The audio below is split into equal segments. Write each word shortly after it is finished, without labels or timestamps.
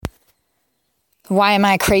why am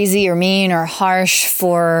I crazy or mean or harsh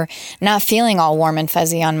for not feeling all warm and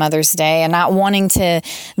fuzzy on Mother's Day and not wanting to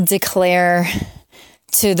declare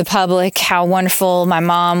to the public how wonderful my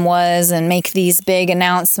mom was and make these big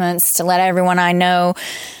announcements to let everyone I know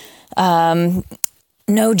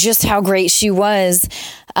know just how great she was.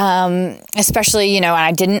 Especially,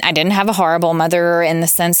 I didn't have a horrible mother in the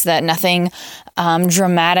sense that nothing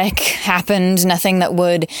dramatic happened, nothing that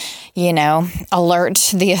would,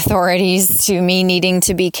 alert the authorities to me needing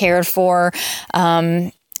to be cared for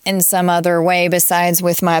in some other way besides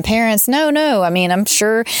with my parents. No. I mean, I'm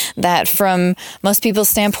sure that from most people's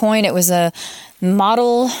standpoint, it was a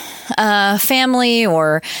model family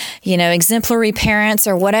or, exemplary parents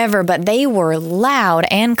or whatever, but they were loud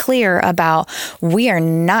and clear about, we are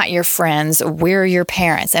not your friends, we're your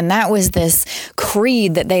parents. And that was this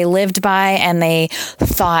creed that they lived by, and they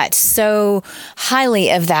thought so highly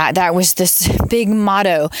of that. That was this big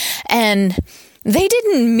motto. And they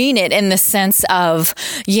didn't mean it in the sense of,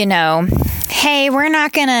 hey, we're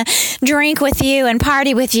not going to drink with you and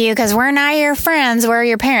party with you because we're not your friends, we're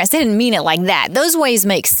your parents. They didn't mean it like that. Those ways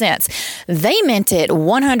make sense. They meant it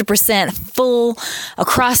 100% full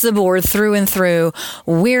across the board, through and through.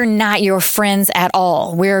 We're not your friends at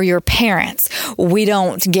all. We're your parents. We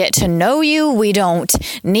don't get to know you. We don't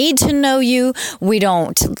need to know you. We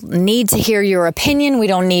don't need to hear your opinion. We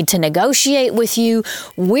don't need to negotiate with you.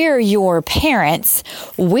 We're your parents.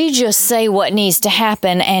 We just say what needs to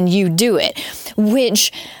happen and you do it.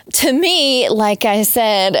 Which, to me, like I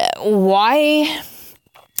said, why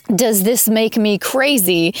does this make me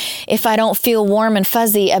crazy if I don't feel warm and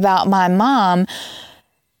fuzzy about my mom?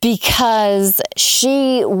 Because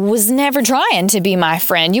she was never trying to be my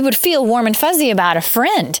friend. You would feel warm and fuzzy about a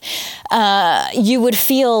friend. You would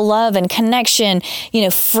feel love and connection,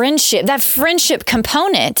 friendship. That friendship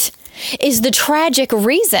component is the tragic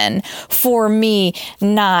reason for me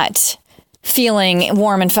not feeling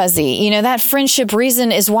warm and fuzzy. That friendship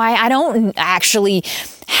reason is why I don't actually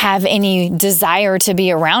have any desire to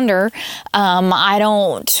be around her. I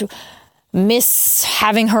don't miss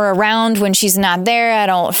having her around when she's not there. I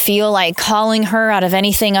don't feel like calling her out of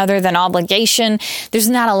anything other than obligation. There's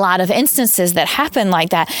not a lot of instances that happen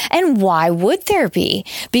like that. And why would there be?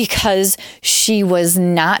 Because she was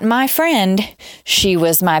not my friend. She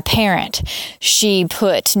was my parent. She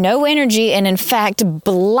put no energy and, in fact,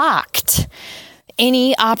 blocked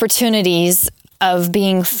any opportunities of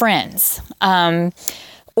being friends.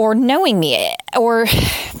 Or knowing me, or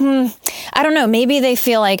I don't know, maybe they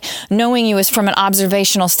feel like knowing you is from an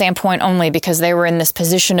observational standpoint only because they were in this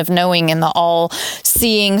position of knowing and the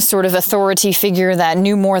all-seeing sort of authority figure that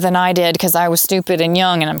knew more than I did because I was stupid and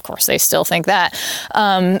young, and of course they still think that,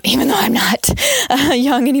 even though I'm not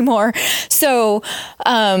young anymore. So,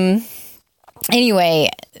 anyway,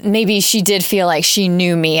 maybe she did feel like she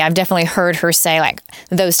knew me. I've definitely heard her say like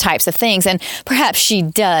those types of things, and perhaps she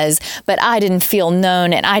does, but I didn't feel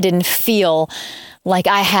known, and I didn't feel like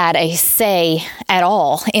I had a say at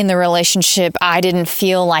all in the relationship. I didn't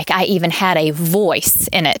feel like I even had a voice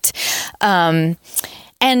in it. And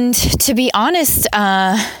to be honest,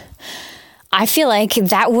 I feel like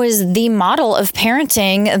that was the model of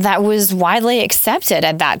parenting that was widely accepted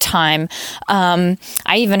at that time. I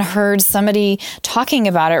even heard somebody talking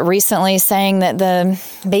about it recently, saying that the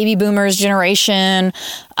baby boomers generation,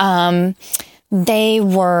 they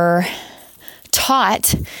were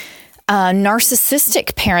taught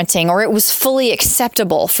narcissistic parenting, or it was fully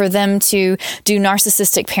acceptable for them to do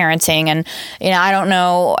narcissistic parenting. And, I don't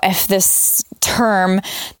know if this term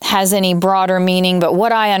has any broader meaning, but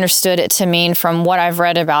what I understood it to mean from what I've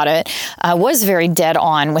read about it was very dead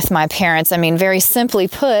on with my parents. I mean, very simply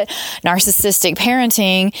put, narcissistic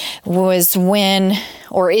parenting was when,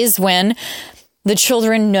 or is when, the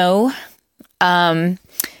children know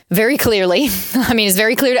very clearly, I mean, it's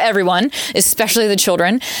very clear to everyone, especially the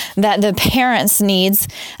children, that the parents' needs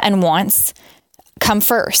and wants come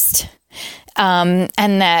first. And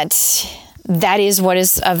that is what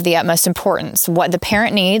is of the utmost importance. What the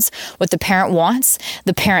parent needs, what the parent wants,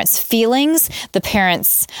 the parent's feelings, the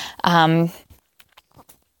parent's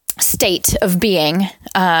state of being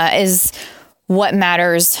is what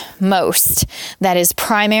matters most. That is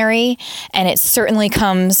primary, and it certainly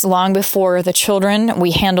comes long before the children.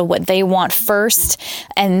 We handle what they want first,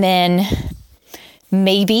 and then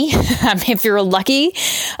maybe, if you're lucky,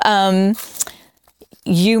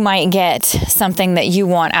 you might get something that you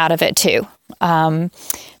want out of it too.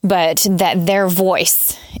 But that their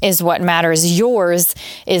voice is what matters. Yours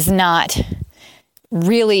is not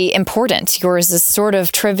really important. Yours is sort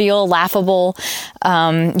of trivial, laughable.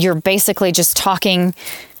 You're basically just talking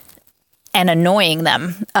and annoying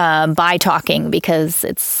them by talking, because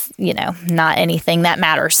it's, not anything that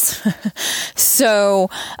matters. So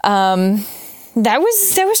that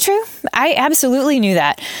was true. I absolutely knew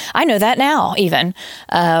that. I know that now, even.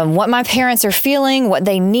 What my parents are feeling, what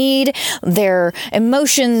they need, their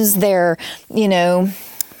emotions, their,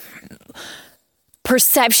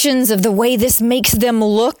 perceptions of the way this makes them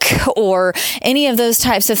look, or any of those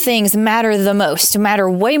types of things matter the most, matter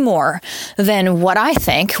way more than what I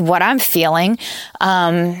think, what I'm feeling,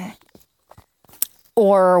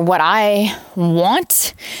 or what I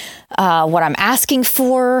want, what I'm asking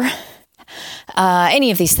for,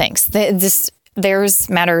 any of these things. Theirs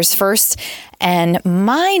matters first, and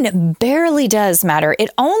mine barely does matter. It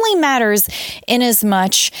only matters in as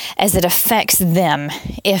much as it affects them.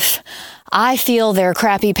 If I feel they're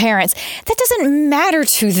crappy parents, that doesn't matter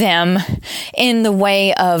to them in the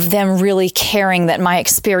way of them really caring that my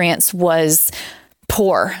experience was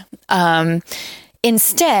poor.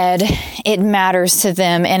 Instead, it matters to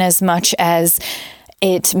them in as much as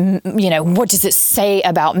it, what does it say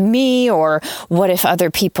about me, or what if other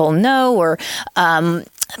people know, or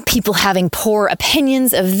people having poor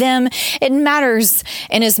opinions of them. It matters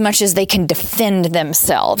in as much as they can defend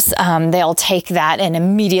themselves. They'll take that and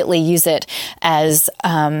immediately use it as,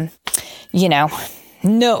 no,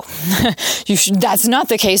 that's not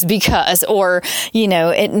the case because, or,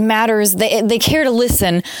 it matters. They care to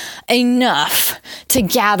listen enough to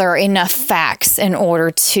gather enough facts in order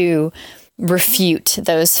to refute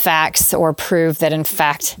those facts or prove that, in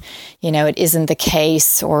fact, it isn't the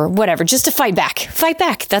case, or whatever, just to fight back.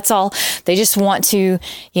 That's all. They just want to,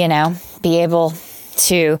 be able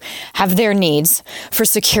to have their needs for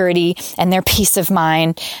security and their peace of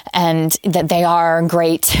mind, and that they are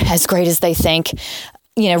as great as they think,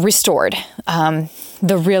 restored.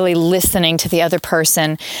 The really listening to the other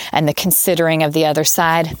person and the considering of the other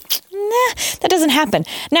side, that doesn't happen.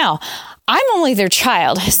 Now, I'm only their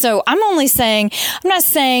child, so I'm not saying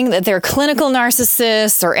that they're clinical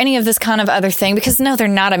narcissists or any of this kind of other thing, because no, they're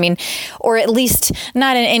not. Or at least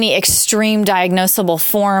not in any extreme diagnosable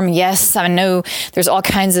form. Yes, I know there's all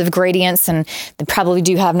kinds of gradients, and they probably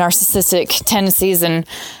do have narcissistic tendencies and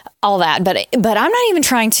all that, but I'm not even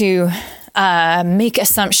trying to make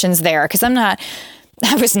assumptions there, because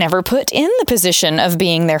I was never put in the position of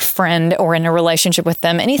being their friend or in a relationship with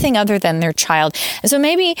them, anything other than their child. And so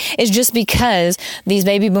maybe it's just because these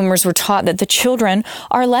baby boomers were taught that the children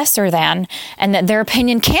are lesser than, and that their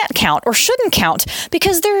opinion can't count or shouldn't count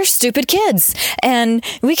because they're stupid kids. And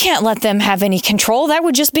we can't let them have any control. That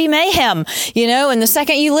would just be mayhem, and the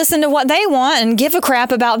second you listen to what they want and give a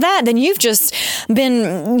crap about that, then you've just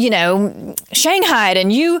been, shanghaied,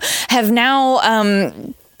 and you have now,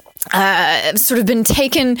 sort of been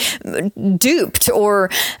duped, or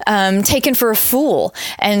taken for a fool.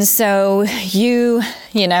 And so you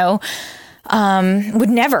would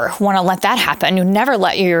never want to let that happen. You'd never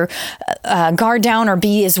let your guard down or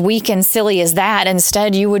be as weak and silly as that.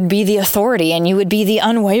 Instead, you would be the authority, and you would be the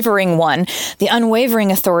unwavering one, the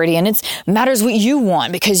unwavering authority. And it matters what you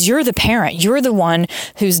want, because you're the parent. You're the one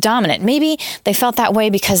who's dominant. Maybe they felt that way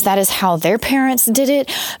because that is how their parents did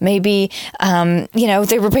it. Maybe,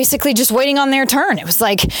 they were basically just waiting on their turn. It was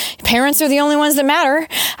like, parents are the only ones that matter.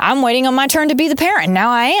 I'm waiting on my turn to be the parent.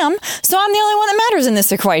 Now I am. So I'm the only one that matters in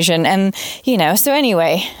this equation. And so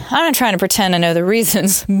anyway, I'm not trying to pretend I know the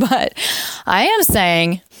reasons, but I am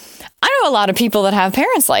saying I know a lot of people that have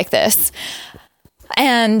parents like this.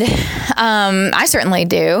 And I certainly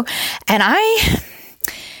do. And I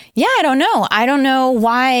don't know. I don't know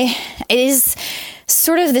why it is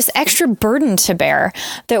sort of this extra burden to bear,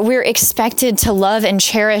 that we're expected to love and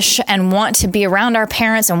cherish and want to be around our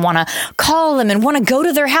parents and want to call them and want to go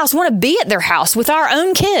to their house, want to be at their house with our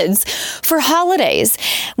own kids for holidays,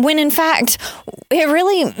 when in fact, it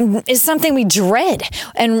really is something we dread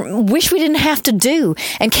and wish we didn't have to do,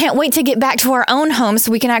 and can't wait to get back to our own home so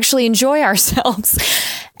we can actually enjoy ourselves.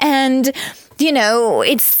 And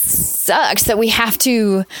it sucks that we have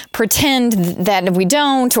to pretend that we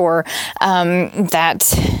don't, or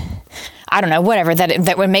that, I don't know, whatever,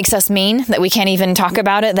 that what makes us mean, that we can't even talk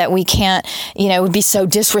about it, that we can't, would be so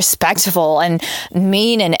disrespectful and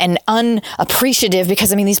mean and unappreciative,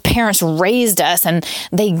 because, these parents raised us and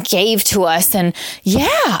they gave to us, and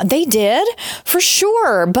yeah, they did, for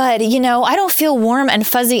sure. But, I don't feel warm and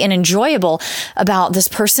fuzzy and enjoyable about this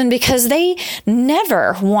person because they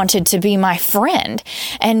never wanted to be my friend.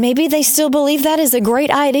 And maybe they still believe that is a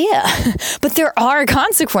great idea, but there are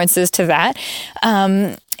consequences to that.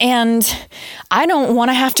 And I don't want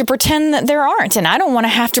to have to pretend that there aren't. And I don't want to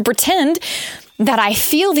have to pretend that I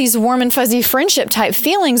feel these warm and fuzzy friendship type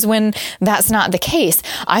feelings when that's not the case.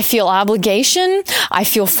 I feel obligation. I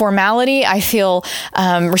feel formality. I feel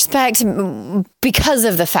respect because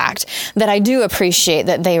of the fact that I do appreciate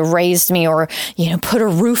that they raised me or, put a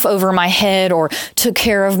roof over my head or took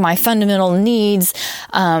care of my fundamental needs.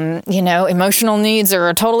 Emotional needs are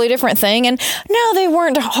a totally different thing. And no, they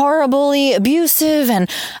weren't horribly abusive. And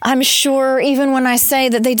I'm sure even when I say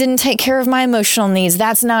that they didn't take care of my emotional needs,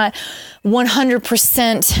 that's not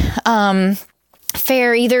 100%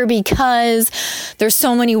 fair either, because there's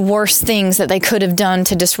so many worse things that they could have done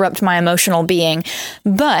to disrupt my emotional being.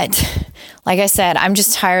 But like I said, I'm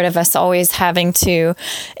just tired of us always having to,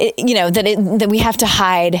 that we have to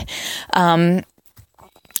hide. And,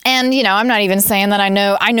 I'm not even saying that I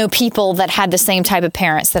know people that had the same type of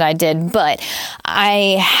parents that I did, but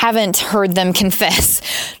I haven't heard them confess,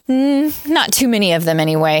 not too many of them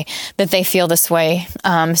anyway, that they feel this way.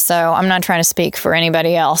 So I'm not trying to speak for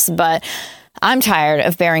anybody else, but I'm tired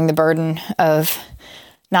of bearing the burden of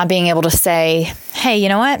not being able to say, hey, you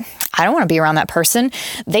know what? I don't want to be around that person.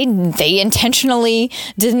 They intentionally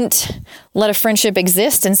didn't let a friendship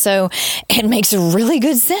exist. And so it makes really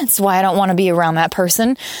good sense why I don't want to be around that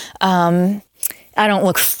person. I don't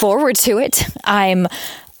look forward to it. I'm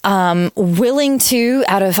willing to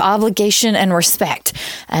out of obligation and respect.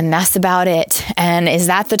 And that's about it. And is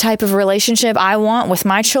that the type of relationship I want with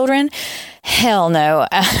my children? Hell no.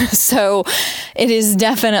 So it is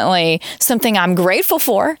definitely something I'm grateful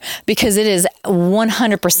for, because it is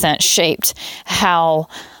 100% shaped how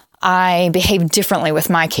I behave differently with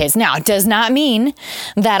my kids. Now, it does not mean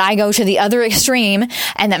that I go to the other extreme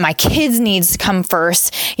and that my kids' needs come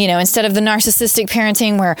first, instead of the narcissistic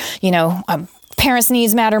parenting where, parents'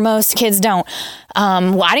 needs matter most, kids don't.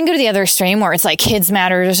 I didn't go to the other extreme where it's like kids'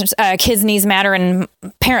 needs matter and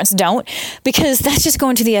parents don't, because that's just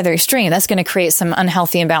going to the other extreme. That's going to create some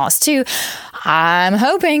unhealthy imbalance too. I'm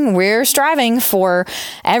hoping we're striving for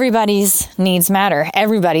everybody's needs matter.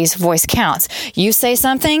 Everybody's voice counts. You say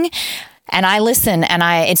something and I listen, and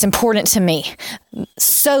it's important to me,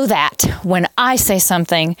 so that when I say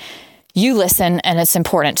something, you listen and it's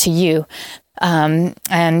important to you.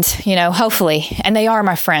 Hopefully, and they are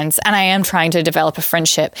my friends, and I am trying to develop a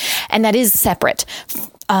friendship, and that is separate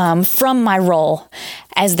from my role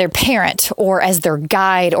as their parent or as their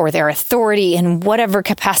guide or their authority in whatever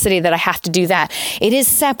capacity that I have to do that. It is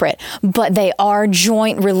separate, but they are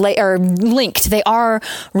linked. They are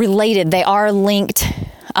related. They are linked.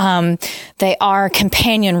 They are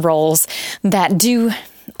companion roles that do,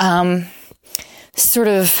 sort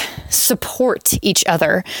of support each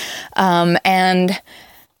other, and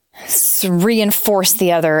reinforce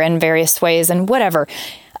the other in various ways and whatever.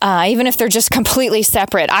 Even if they're just completely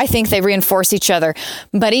separate, I think they reinforce each other.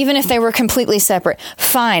 But even if they were completely separate,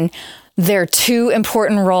 fine. They're two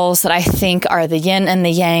important roles that I think are the yin and the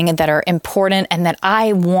yang, that are important, and that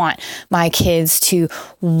I want my kids to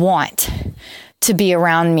want to be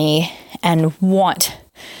around me and want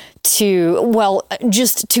to,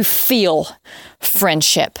 just to feel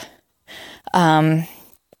friendship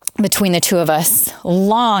between the two of us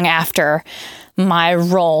long after my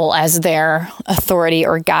role as their authority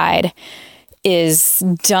or guide is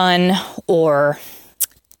done, or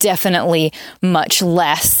definitely much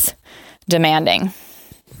less demanding.